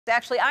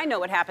Actually, I know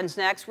what happens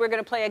next. We're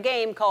going to play a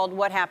game called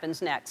What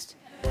Happens Next.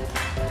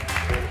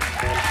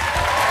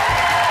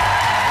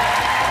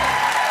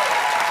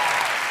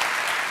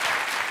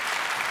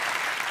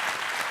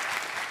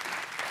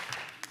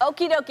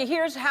 Okie dokie,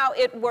 here's how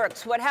it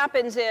works. What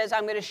happens is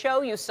I'm going to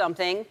show you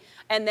something,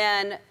 and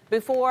then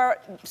before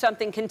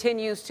something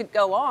continues to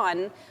go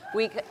on,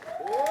 we...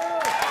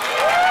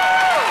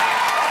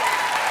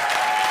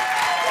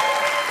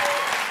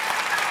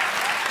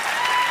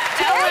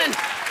 Ellen!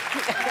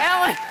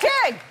 Ellen!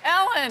 Tig!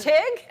 Ellen!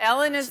 Tig?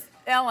 Ellen is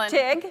Ellen.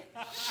 Tig?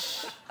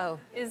 Oh.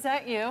 Is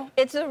that you?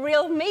 It's a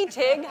real me,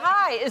 Tig.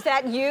 Hi, is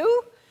that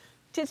you?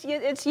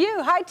 It's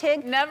you. Hi,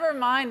 Tig. Never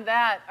mind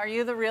that. Are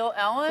you the real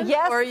Ellen?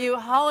 Yes. Or are you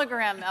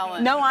hologram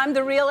Ellen? No, I'm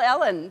the real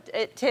Ellen.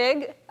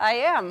 Tig, I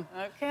am.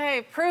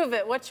 Okay, prove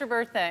it. What's your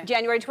birthday?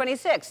 January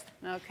 26th.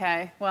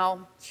 Okay,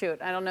 well,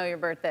 shoot, I don't know your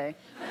birthday.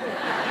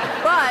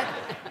 But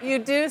you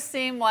do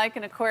seem like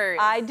an Aquarius.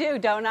 I do,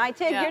 don't I,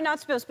 Tig? Yeah. You're not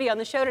supposed to be on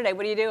the show today.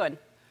 What are you doing?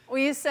 Well,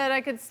 you said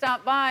I could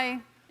stop by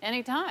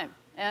anytime.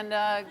 And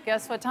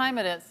guess what time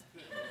it is?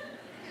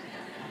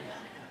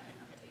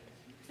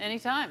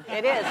 Anytime.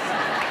 It is.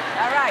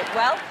 All right,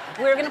 well,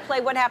 we're going to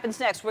play What Happens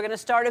Next. We're going to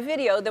start a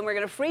video, then we're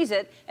going to freeze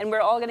it, and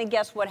we're all going to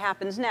guess what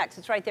happens next.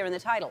 It's right there in the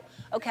title.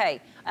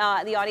 Okay,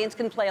 the audience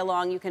can play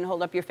along. You can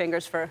hold up your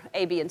fingers for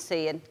A, B, and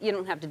C, and you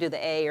don't have to do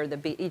the A or the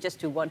B. You just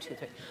do 1, 2,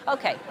 3.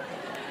 Okay,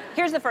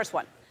 here's the first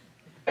one.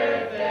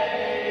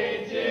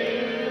 Birthday to you.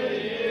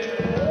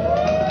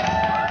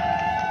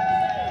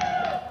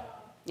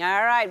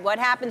 All right, what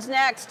happens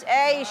next?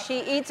 A,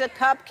 she eats a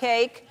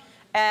cupcake,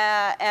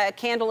 a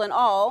candle and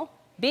all.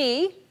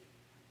 B,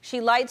 she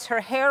lights her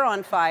hair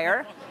on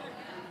fire.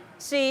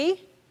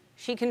 C,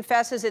 she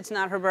confesses it's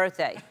not her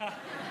birthday.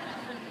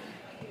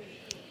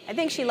 I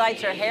think she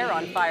lights her hair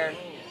on fire.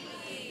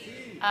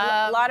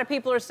 A lot of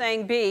people are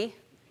saying B.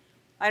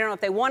 I don't know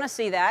if they want to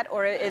see that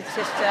or it's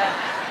just,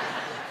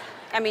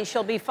 I mean,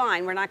 she'll be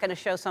fine. We're not going to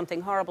show something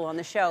horrible on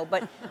the show,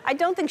 but I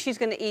don't think she's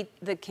going to eat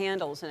the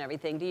candles and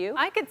everything. Do you?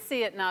 I could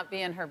see it not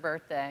being her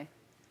birthday.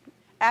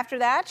 After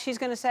that, she's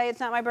going to say it's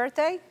not my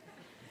birthday?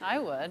 I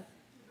would.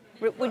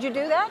 Would you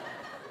do that?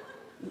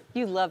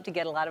 You love to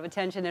get a lot of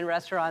attention in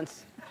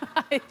restaurants.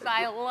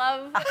 I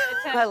love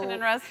attention in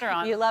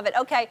restaurants. You love it.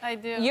 Okay. I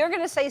do. You're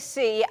going to say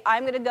C.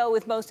 I'm going to go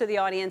with most of the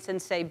audience and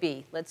say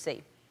B. Let's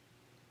see.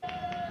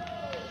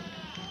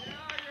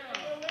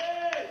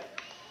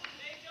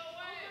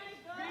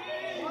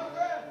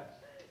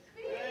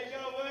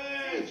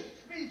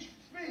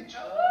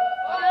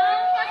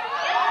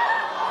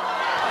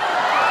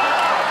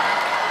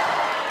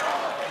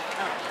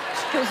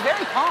 She was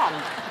very calm.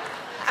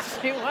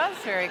 She was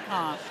very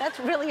calm. That's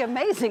really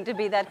amazing to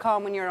be that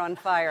calm when you're on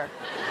fire.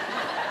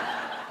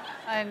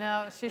 I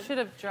know. She should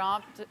have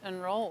dropped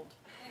and rolled.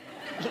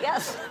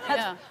 Yes.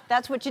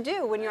 That's what you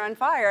do when you're on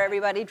fire.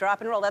 Everybody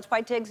drop and roll. That's why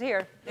Tig's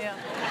here. Yeah.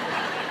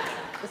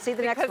 Let's see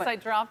the next one. Because I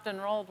dropped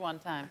and rolled one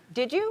time.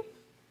 Did you?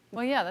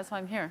 Well, yeah, that's why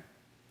I'm here.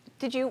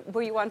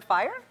 Were you on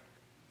fire?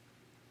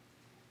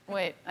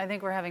 Wait, I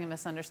think we're having a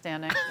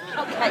misunderstanding.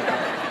 Okay.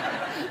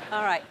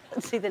 All right.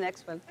 Let's see the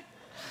next one.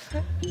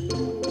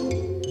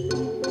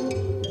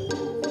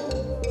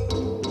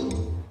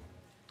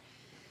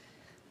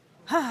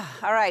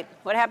 All right,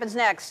 what happens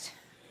next?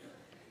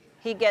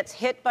 He gets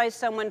hit by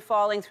someone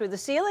falling through the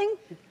ceiling.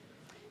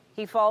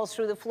 He falls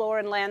through the floor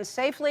and lands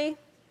safely.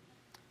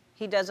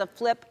 He does a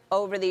flip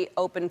over the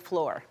open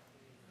floor.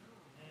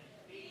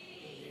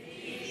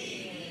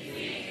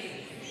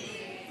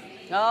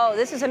 Oh,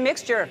 this is a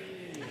mixture.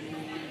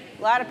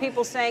 A lot of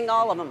people saying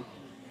all of them.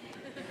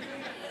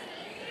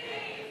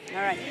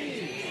 All right.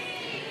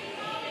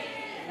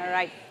 All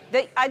right.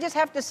 I just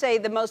have to say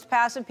the most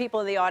passive people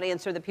in the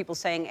audience are the people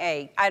saying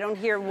A. I don't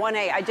hear one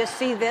A. I just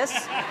see this.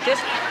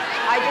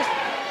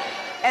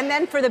 And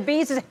then for the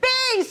B's, it's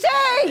B,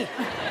 C!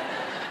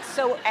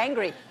 So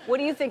angry. What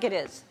do you think it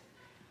is?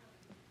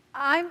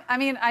 I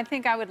mean, I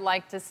think I would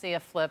like to see a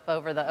flip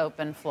over the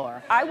open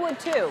floor. I would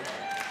too.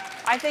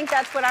 I think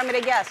that's what I'm going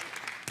to guess.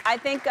 I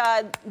think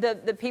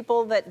the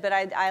people but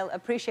I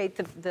appreciate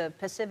the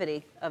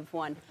passivity of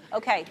one.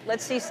 Okay,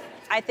 let's see.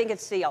 I think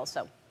it's C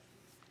also.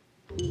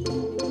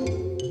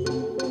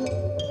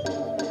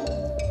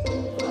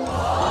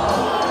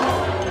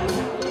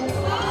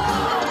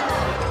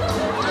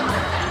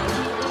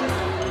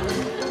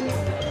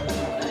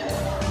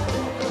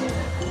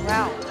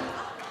 Wow.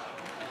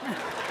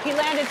 He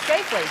landed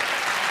safely.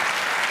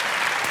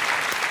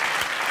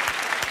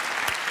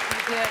 He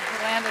did.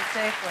 He landed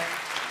safely.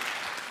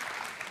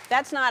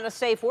 That's not a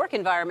safe work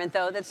environment,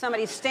 though, that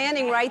somebody's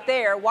standing right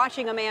there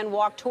watching a man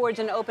walk towards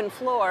an open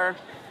floor,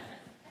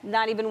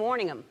 not even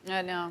warning him.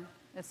 I know.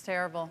 It's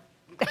terrible.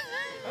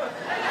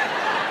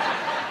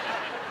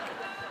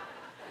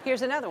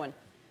 Here's another one.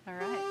 All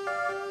right.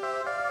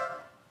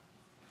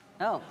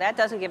 Oh, that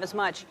doesn't give us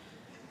much.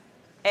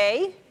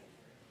 A,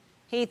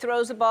 he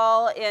throws a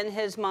ball in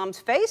his mom's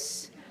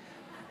face.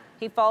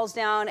 He falls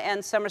down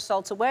and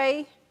somersaults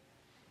away.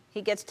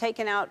 He gets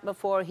taken out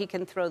before he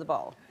can throw the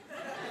ball.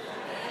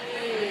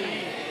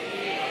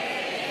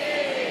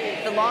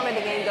 The the longer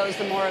the game goes,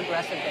 the more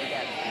aggressive they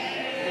get.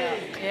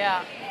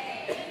 Yeah.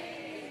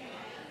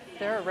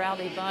 They're a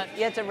rowdy bunch.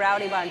 Yeah, it's a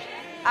rowdy bunch.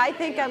 I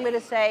think I'm going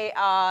to say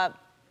I'm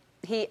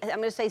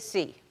going to say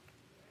C.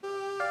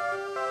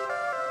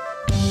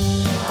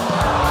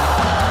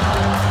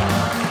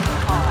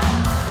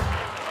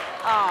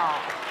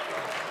 Oh.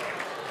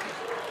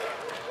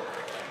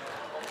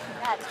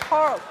 That's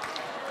horrible.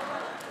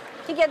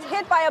 He gets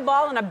hit by a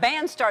ball and a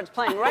band starts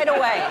playing right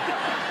away.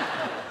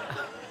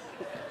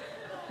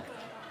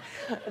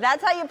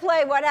 That's how you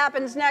play What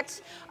Happens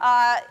Next.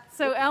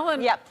 So,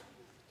 Ellen, yep.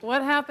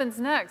 What happens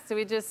next? Do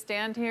we just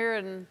stand here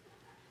and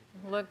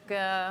look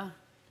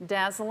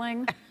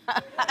dazzling?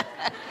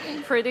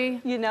 Pretty?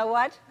 You know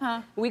what?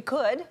 Huh? We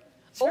could.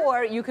 Sure.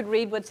 Or you could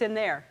read what's in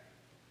there.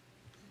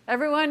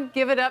 Everyone,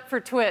 give it up for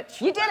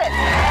Twitch. You did it.